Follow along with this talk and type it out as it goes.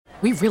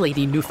We really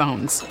need new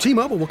phones.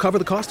 T-Mobile will cover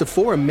the cost of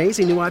 4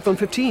 amazing new iPhone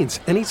 15s,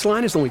 and each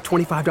line is only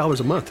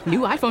 $25 a month. New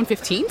iPhone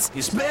 15s?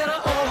 It's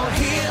better over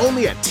here.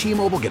 Only at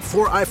T-Mobile, get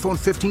 4 iPhone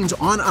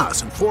 15s on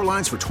us and 4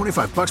 lines for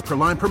 $25 per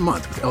line per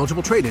month with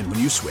eligible trade-in when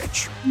you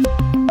switch.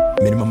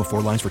 Minimum of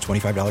 4 lines for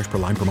 $25 per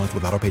line per month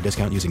with autopay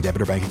discount using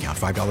debit or bank account.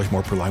 $5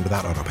 more per line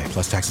without autopay,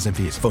 plus taxes and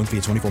fees. Phone fee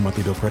at 24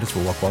 monthly bill credits for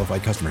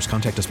well-qualified customers.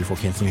 Contact us before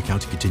canceling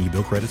account to continue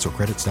bill credits or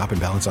credit stop and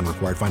balance on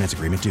required finance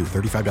agreement due.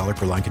 $35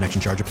 per line connection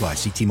charge applies.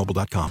 See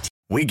T-Mobile.com.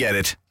 We get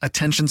it.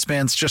 Attention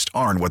spans just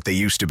aren't what they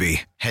used to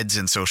be. Heads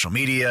in social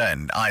media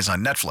and eyes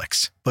on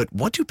Netflix. But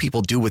what do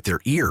people do with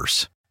their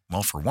ears?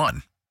 Well, for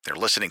one, they're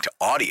listening to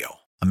audio.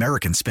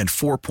 Americans spend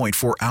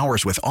 4.4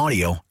 hours with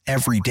audio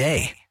every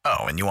day.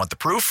 Oh, and you want the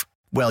proof?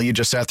 Well, you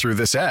just sat through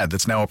this ad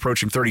that's now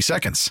approaching 30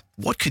 seconds.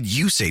 What could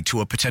you say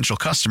to a potential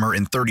customer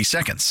in 30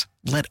 seconds?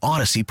 Let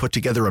Odyssey put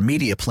together a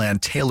media plan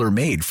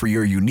tailor-made for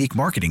your unique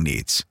marketing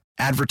needs.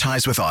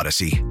 Advertise with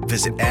Odyssey.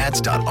 Visit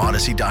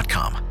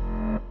ads.odyssey.com.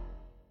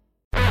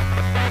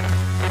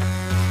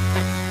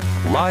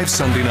 Live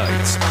Sunday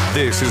nights,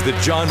 this is the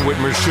John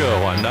Whitmer Show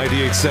on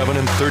 98.7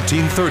 and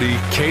 1330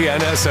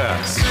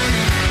 KNSS.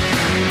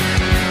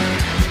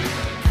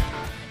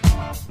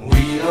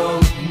 We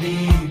don't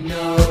need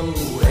no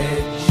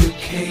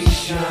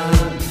education.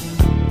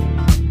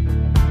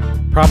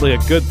 Probably a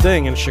good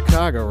thing in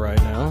Chicago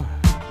right now.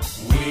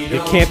 You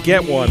can't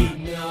get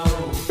one.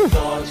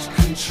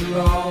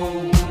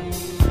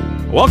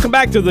 Welcome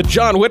back to the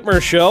John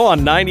Whitmer Show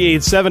on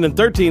 98.7 and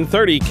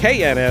 1330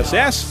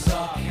 KNSS.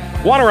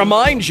 Want to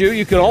remind you,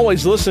 you can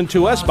always listen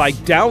to us by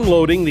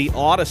downloading the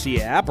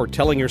Odyssey app or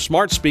telling your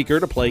smart speaker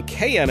to play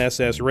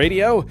KNSS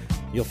Radio.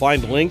 You'll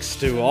find links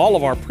to all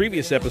of our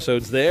previous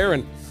episodes there,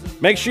 and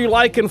make sure you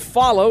like and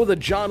follow the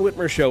John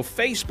Whitmer Show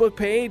Facebook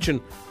page, and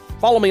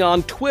follow me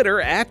on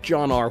Twitter at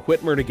John R.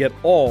 Whitmer to get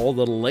all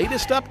the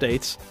latest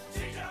updates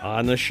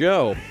on the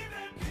show.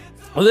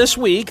 Well, this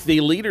week, the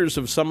leaders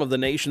of some of the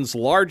nation's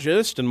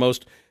largest and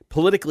most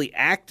politically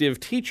active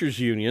teachers'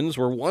 unions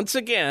were once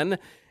again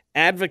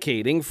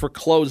advocating for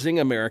closing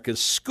America's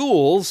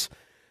schools,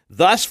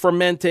 thus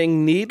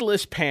fomenting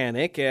needless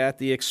panic at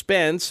the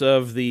expense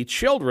of the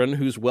children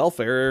whose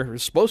welfare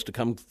is supposed to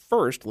come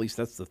first. At least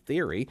that's the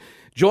theory.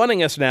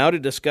 Joining us now to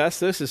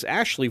discuss this is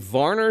Ashley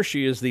Varner.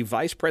 She is the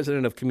Vice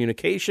President of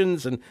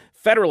Communications and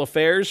Federal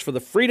Affairs for the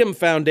Freedom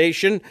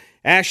Foundation.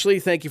 Ashley,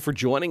 thank you for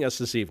joining us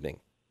this evening.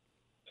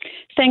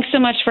 Thanks so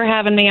much for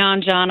having me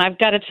on, John. I've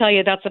got to tell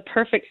you, that's a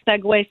perfect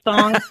segue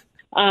song.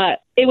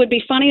 It would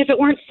be funny if it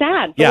weren't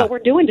sad for what we're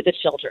doing to the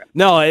children.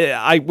 No,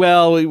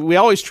 well, we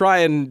always try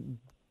and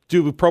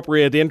do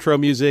appropriate intro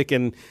music,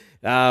 and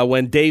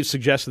when Dave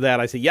suggested that,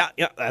 I said, yeah,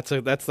 that's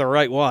the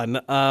right one.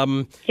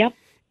 Yep.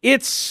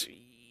 It's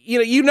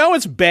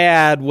it's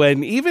bad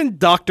when even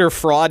Dr.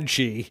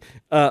 Fraudchi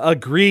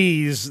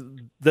agrees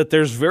that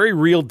there's very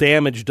real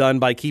damage done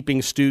by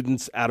keeping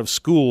students out of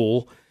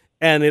school,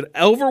 and it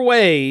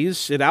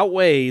outweighs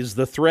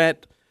the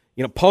threat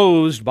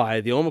posed by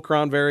the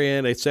Omicron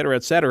variant, et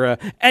cetera,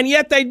 and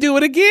yet they do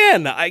it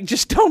again. I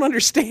just don't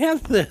understand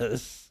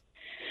this.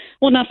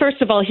 Well, now,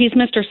 first of all, he's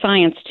Mr.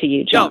 Science to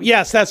you, John. Oh,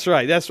 yes, that's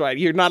right.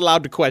 You're not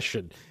allowed to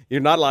question. You're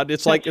not allowed.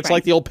 It's like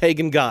the old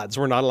pagan gods.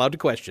 We're not allowed to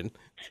question.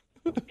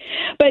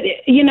 But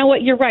you know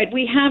what? You're right.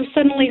 We have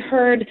suddenly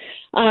heard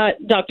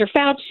Dr.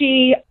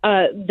 Fauci,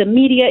 the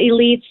media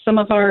elites, some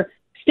of our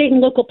state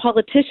and local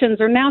politicians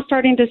are now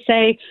starting to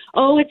say,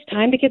 oh, it's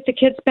time to get the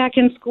kids back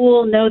in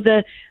school. No,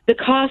 the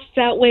costs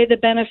outweigh the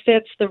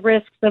benefits, the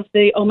risks of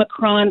the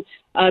Omicron.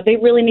 They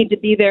really need to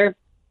be there.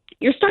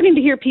 You're starting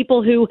to hear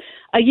people who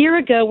a year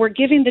ago were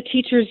giving the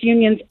teachers'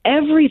 unions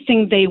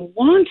everything they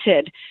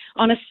wanted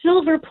on a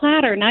silver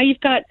platter. Now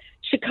you've got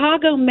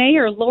Chicago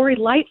Mayor Lori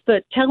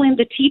Lightfoot telling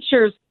the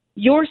teachers,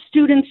 your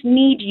students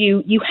need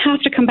you. You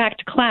have to come back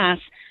to class.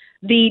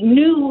 The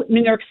new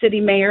New York City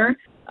mayor,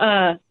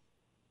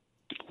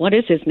 what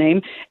is his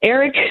name?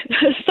 Eric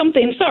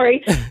something,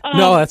 sorry.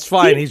 No, that's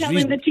fine. He's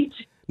telling the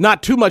teachers.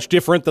 Not too much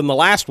different than the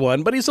last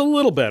one, but he's a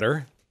little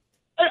better.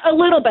 A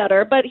little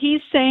better, but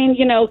he's saying,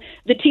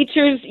 the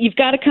teachers, you've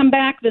got to come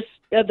back.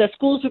 The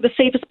schools are the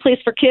safest place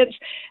for kids.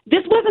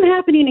 This wasn't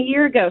happening a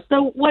year ago.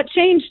 So what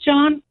changed,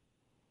 John?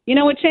 You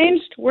know what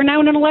changed? We're now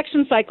in an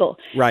election cycle.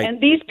 Right.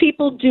 And these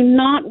people do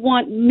not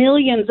want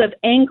millions of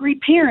angry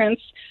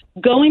parents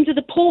going to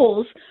the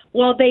polls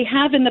while they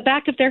have in the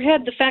back of their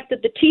head the fact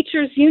that the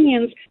teachers'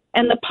 unions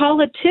and the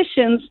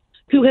politicians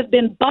who have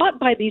been bought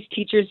by these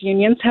teachers'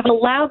 unions have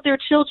allowed their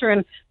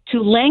children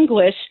to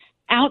languish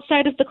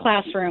outside of the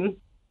classroom,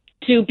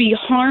 to be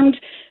harmed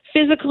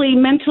physically,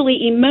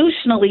 mentally,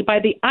 emotionally by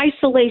the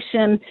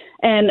isolation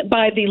and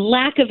by the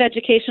lack of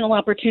educational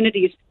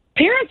opportunities.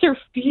 Parents are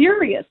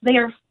furious. They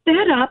are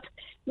fed up.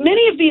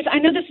 Many of these, I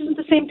know this isn't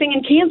the same thing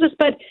in Kansas,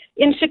 but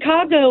in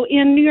Chicago,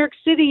 in New York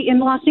City, in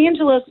Los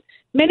Angeles,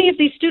 many of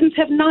these students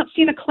have not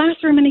seen a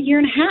classroom in a year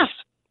and a half.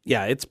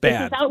 Yeah, it's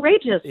bad. This is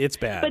outrageous. It's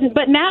bad.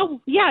 But now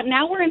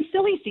we're in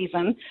silly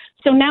season,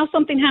 so now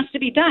something has to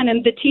be done.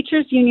 And the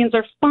teachers' unions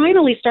are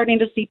finally starting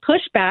to see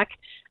pushback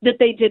that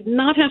they did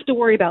not have to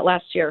worry about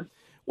last year.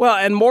 Well,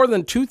 and more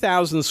than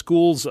 2,000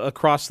 schools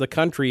across the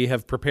country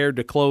have prepared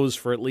to close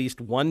for at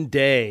least one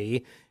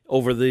day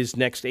over these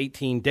next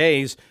 18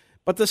 days.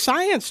 But the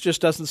science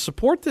just doesn't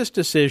support this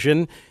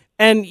decision.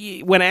 And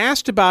when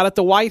asked about it,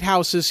 the White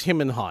House is him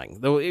and hawing.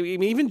 Though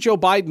even Joe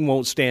Biden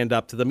won't stand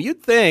up to them.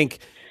 You'd think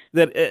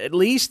that at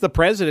least the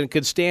president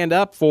could stand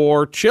up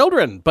for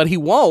children, but he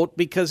won't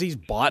because he's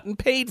bought and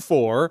paid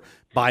for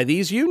by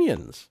these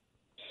unions.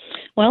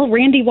 Well,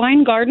 Randi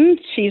Weingarten,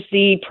 she's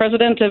the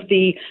president of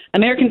the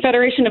American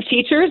Federation of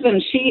Teachers,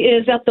 and she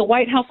is at the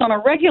White House on a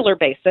regular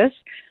basis.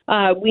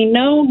 We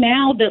know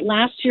now that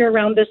last year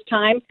around this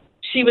time,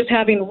 she was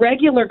having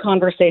regular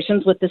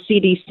conversations with the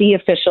CDC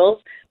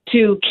officials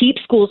to keep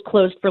schools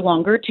closed for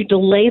longer, to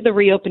delay the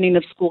reopening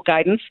of school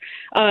guidance.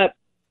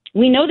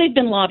 We know they've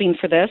been lobbying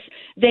for this.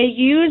 They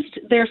used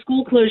their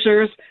school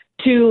closures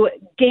to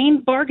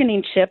gain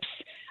bargaining chips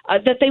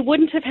that they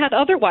wouldn't have had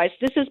otherwise.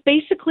 This is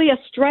basically a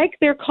strike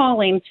they're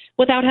calling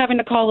without having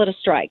to call it a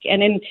strike.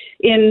 And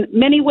in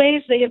many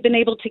ways, they have been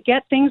able to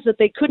get things that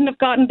they couldn't have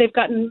gotten. They've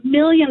gotten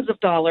millions of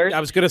dollars. I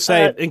was going to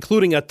say,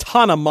 including a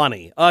ton of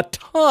money, of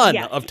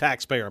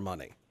taxpayer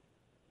money.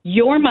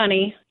 Your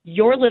money,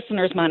 your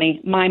listeners'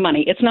 money, my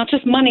money. It's not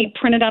just money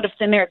printed out of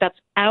thin air. That's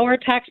our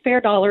taxpayer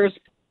dollars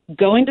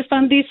going to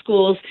fund these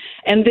schools.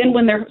 And then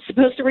when they're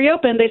supposed to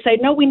reopen, they say,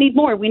 no, we need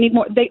more. We need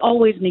more. They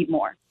always need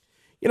more.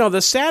 You know,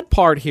 the sad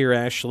part here,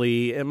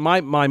 Ashley,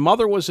 my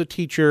mother was a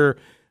teacher.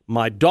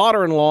 My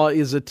daughter-in-law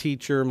is a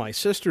teacher. My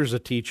sister's a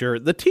teacher.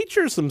 The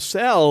teachers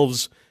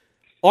themselves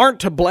aren't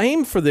to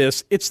blame for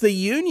this. It's the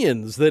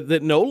unions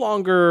that no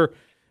longer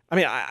 – I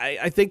mean,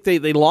 I think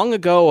they long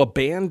ago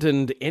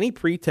abandoned any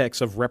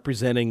pretext of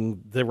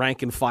representing the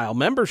rank-and-file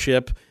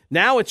membership.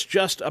 Now it's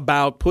just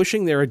about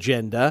pushing their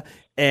agenda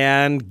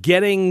and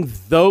getting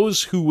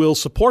those who will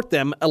support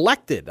them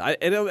elected.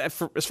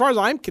 As far as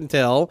I can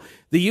tell,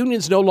 the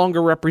unions no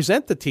longer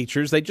represent the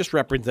teachers. They just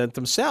represent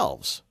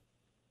themselves.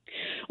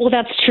 Well,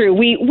 that's true.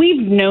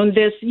 We've known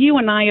this. You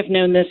and I have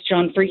known this,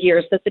 John, for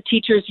years, that the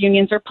teachers'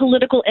 unions are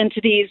political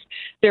entities.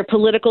 They're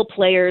political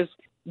players.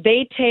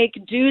 They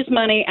take dues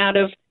money out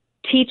of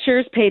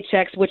teachers'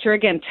 paychecks, which are,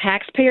 again,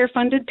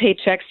 taxpayer-funded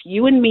paychecks.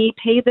 You and me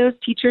pay those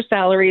teacher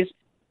salaries.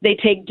 They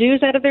take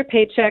dues out of their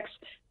paychecks.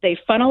 They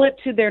funnel it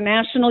to their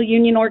national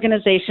union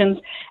organizations,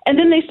 and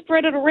then they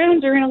spread it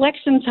around during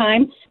election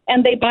time,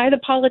 and they buy the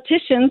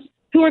politicians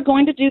who are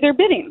going to do their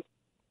bidding.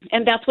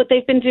 And that's what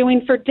they've been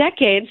doing for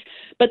decades,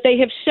 but they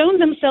have shown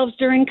themselves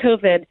during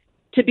COVID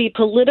to be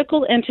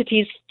political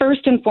entities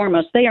first and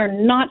foremost. They are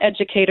not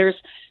educators.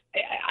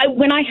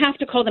 When I have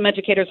to call them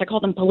educators, I call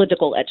them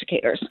political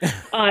educators.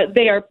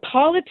 They are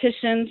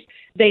politicians.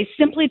 They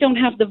simply don't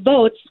have the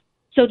votes,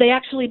 so they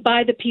actually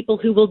buy the people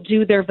who will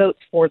do their votes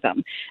for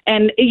them.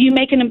 And you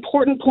make an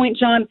important point,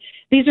 John.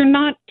 These are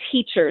not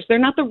teachers. They're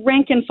not the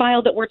rank and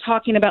file that we're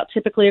talking about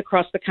typically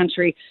across the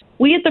country.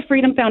 We at the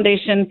Freedom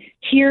Foundation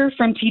hear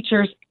from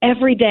teachers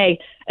every day,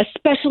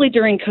 especially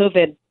during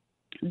COVID.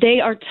 They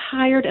are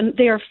tired and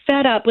they are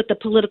fed up with the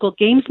political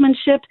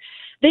gamesmanship.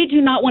 They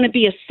do not want to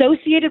be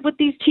associated with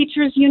these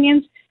teachers'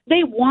 unions.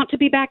 They want to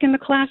be back in the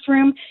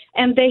classroom,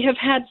 and they have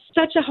had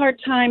such a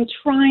hard time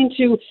trying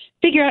to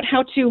figure out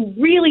how to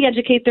really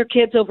educate their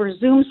kids over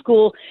Zoom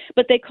school,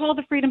 but they call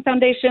the Freedom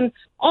Foundation.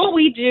 All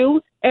we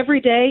do every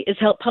day is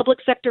help public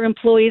sector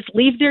employees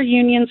leave their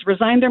unions,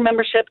 resign their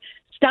membership,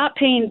 stop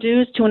paying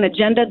dues to an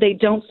agenda they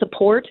don't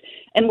support,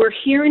 and we're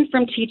hearing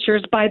from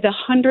teachers by the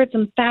hundreds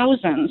and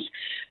thousands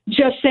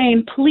just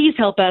saying, please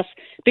help us,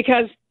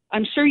 because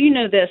I'm sure you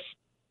know this,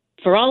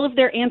 for all of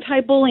their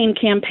anti-bullying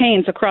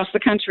campaigns across the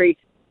country,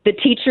 the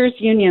teachers'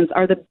 unions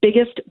are the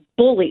biggest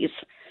bullies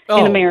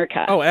in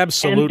America. Oh,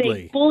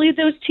 absolutely. And they bully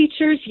those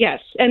teachers, yes.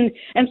 And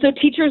so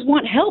teachers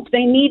want help.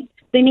 They need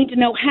to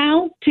know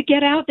how to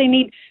get out. They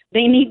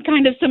need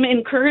kind of some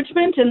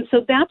encouragement. And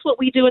so that's what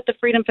we do at the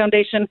Freedom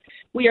Foundation.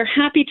 We are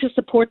happy to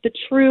support the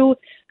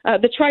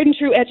tried and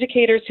true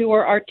educators who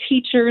are our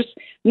teachers,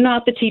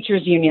 not the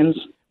teachers' unions.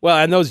 Well,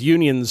 and those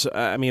unions,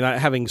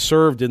 having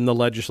served in the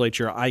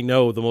legislature, I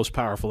know the most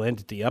powerful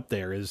entity up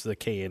there is the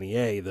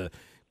KNEA, the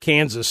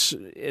Kansas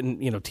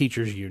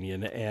Teachers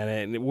Union.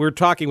 And we're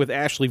talking with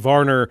Ashley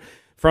Varner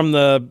from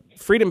the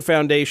Freedom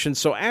Foundation.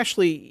 So,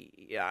 Ashley,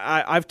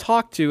 I've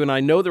talked to, and I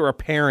know there are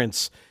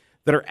parents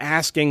that are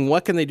asking,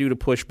 what can they do to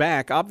push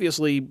back?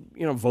 Obviously,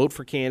 vote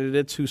for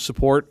candidates who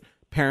support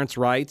parents'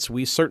 rights.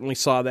 We certainly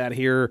saw that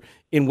here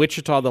in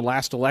Wichita, the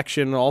last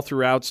election, all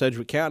throughout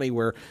Sedgwick County,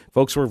 where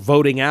folks were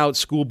voting out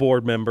school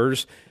board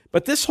members.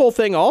 But this whole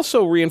thing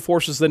also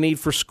reinforces the need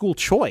for school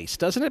choice,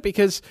 doesn't it?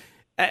 Because,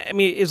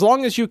 as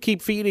long as you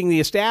keep feeding the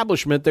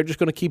establishment, they're just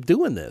going to keep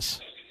doing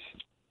this.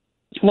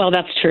 Well,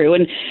 that's true.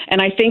 And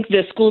I think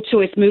the school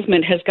choice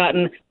movement has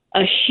gotten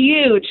a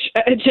huge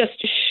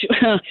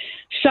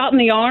shot in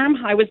the arm.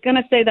 I was going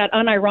to say that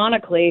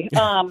unironically,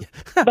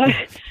 but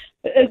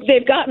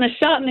they've gotten a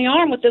shot in the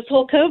arm with this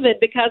whole COVID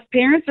because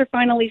parents are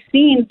finally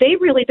seeing they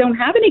really don't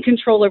have any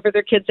control over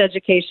their kids'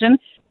 education.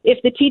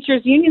 If the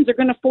teachers' unions are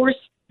going to force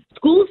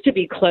schools to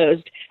be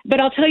closed.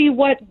 But I'll tell you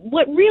what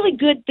really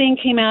good thing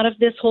came out of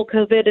this whole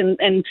COVID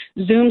and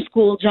Zoom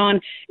school, John,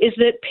 is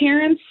that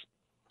parents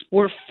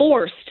were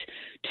forced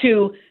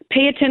to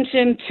pay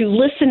attention, to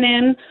listen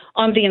in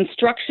on the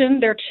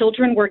instruction their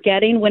children were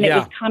getting when it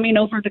was coming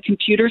over the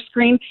computer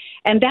screen.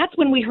 And that's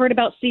when we heard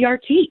about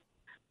CRT,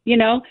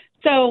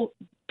 So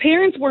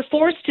parents were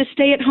forced to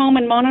stay at home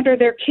and monitor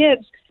their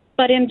kids.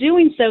 But in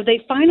doing so,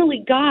 they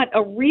finally got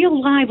a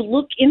real live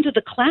look into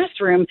the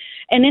classroom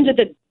and into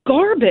the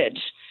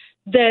garbage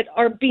that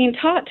are being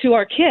taught to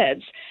our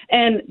kids.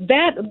 And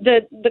that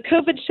the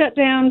COVID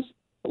shutdowns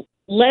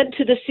led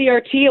to the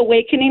CRT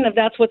awakening of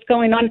that's what's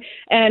going on.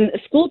 And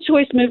school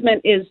choice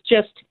movement is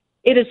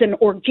it is an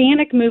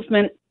organic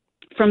movement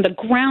from the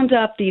ground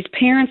up. These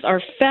parents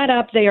are fed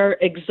up. They are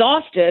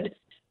exhausted.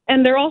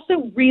 And they're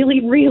also really,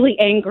 really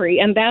angry.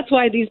 And that's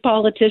why these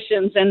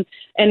politicians and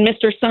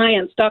Mr.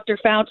 Science, Dr.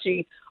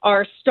 Fauci,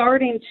 are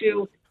starting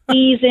to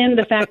ease in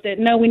the fact that,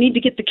 no, we need to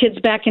get the kids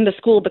back into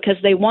school because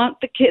they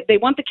want the kids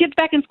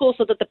back in school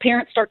so that the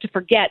parents start to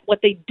forget what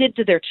they did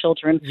to their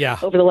children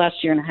over the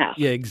last year and a half.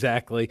 Yeah,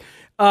 exactly.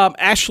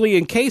 Ashley,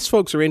 in case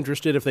folks are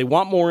interested, if they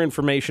want more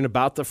information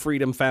about the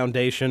Freedom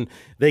Foundation,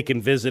 they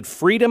can visit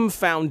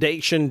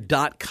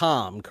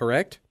freedomfoundation.com,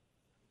 correct?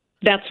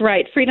 That's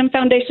right,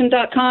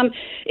 freedomfoundation.com.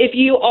 If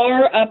you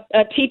are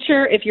a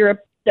teacher, if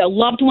you're a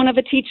loved one of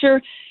a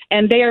teacher,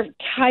 and they are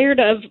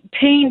tired of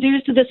paying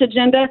dues to this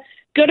agenda,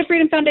 go to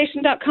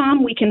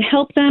freedomfoundation.com. We can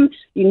help them.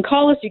 You can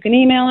call us. You can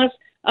email us.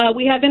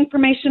 We have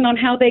information on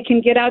how they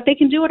can get out. They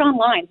can do it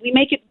online. We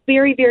make it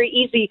very, very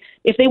easy.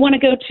 If they want to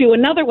go to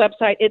another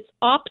website, it's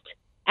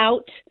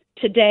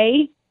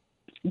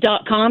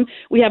optouttoday.com.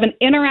 We have an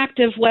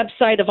interactive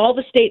website of all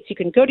the states. You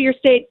can go to your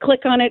state,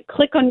 click on it,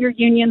 click on your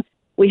union.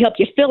 We help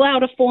you fill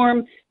out a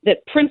form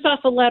that prints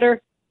off a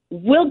letter.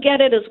 We'll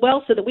get it as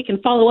well so that we can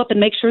follow up and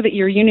make sure that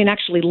your union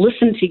actually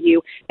listened to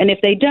you. And if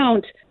they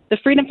don't, the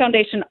Freedom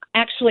Foundation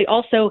actually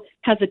also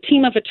has a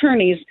team of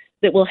attorneys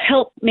that will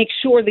help make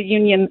sure the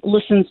union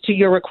listens to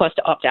your request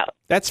to opt out.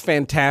 That's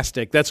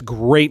fantastic. That's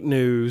great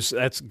news.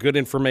 That's good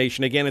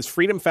information. Again, it's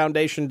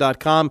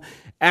freedomfoundation.com.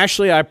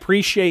 Ashley, I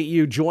appreciate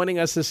you joining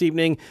us this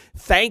evening.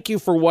 Thank you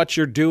for what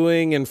you're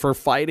doing and for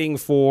fighting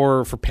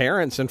for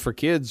parents and for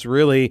kids,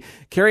 really.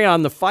 Carry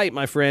on the fight,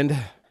 my friend.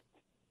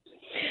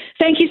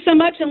 Thank you so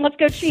much, and let's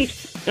go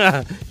Chiefs.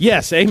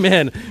 Yes,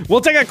 amen.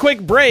 We'll take a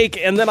quick break,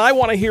 and then I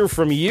want to hear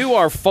from you.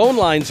 Our phone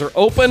lines are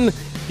open.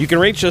 You can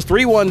reach us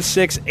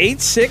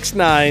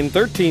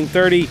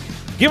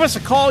 316-869-1330. Give us a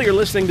call. You're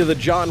listening to The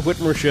John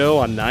Whitmer Show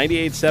on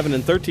 98.7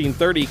 and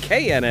 1330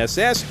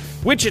 KNSS,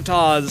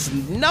 Wichita's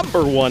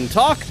 #1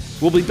 talk.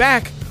 We'll be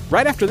back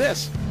right after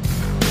this.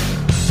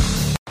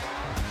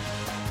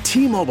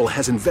 T-Mobile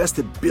has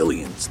invested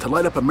billions to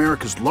light up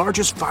America's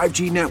largest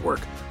 5G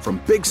network,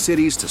 from big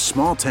cities to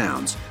small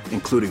towns,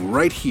 including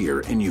right here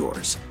in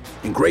yours.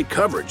 And great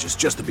coverage is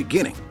just the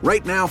beginning.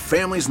 Right now,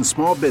 families and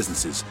small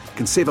businesses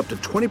can save up to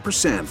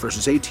 20%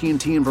 versus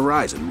AT&T and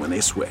Verizon when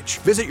they switch.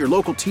 Visit your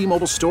local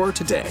T-Mobile store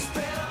today.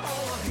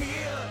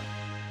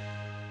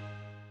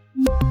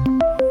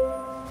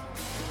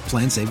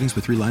 Plan savings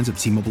with 3 lines of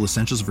T-Mobile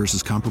Essentials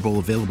versus comparable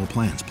available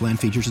plans. Plan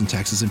features and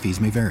taxes and fees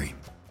may vary.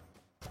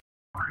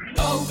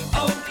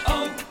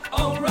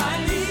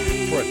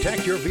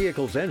 Protect your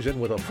vehicle's engine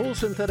with a full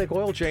synthetic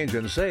oil change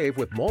and save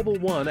with Mobil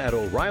 1 at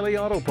O'Reilly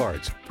Auto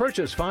Parts.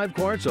 Purchase 5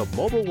 quarts of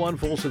Mobil 1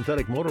 full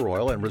synthetic motor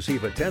oil and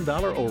receive a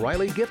 $10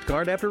 O'Reilly gift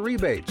card after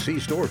rebate. See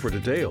store for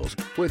details.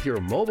 With your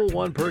Mobil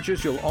 1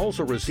 purchase, you'll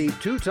also receive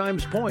 2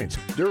 times points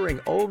during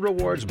O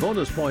Rewards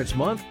Bonus Points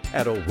Month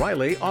at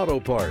O'Reilly Auto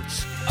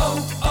Parts.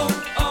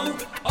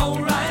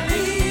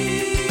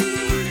 O'Reilly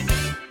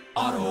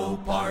Auto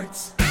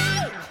Parts.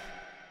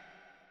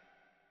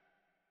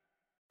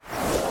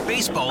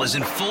 Baseball is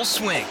in full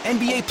swing.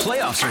 NBA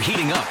playoffs are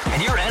heating up,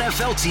 and your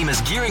NFL team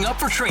is gearing up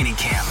for training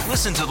camp.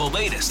 Listen to the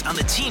latest on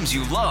the teams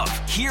you love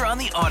here on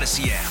the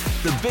Odyssey app.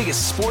 The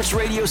biggest sports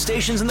radio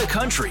stations in the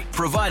country,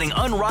 providing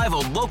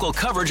unrivaled local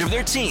coverage of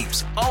their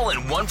teams, all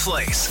in one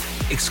place.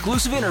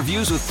 Exclusive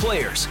interviews with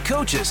players,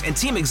 coaches, and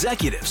team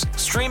executives,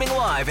 streaming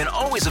live and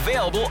always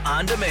available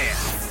on demand.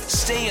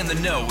 Stay in the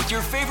know with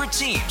your favorite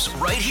teams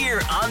right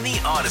here on the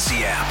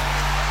Odyssey app.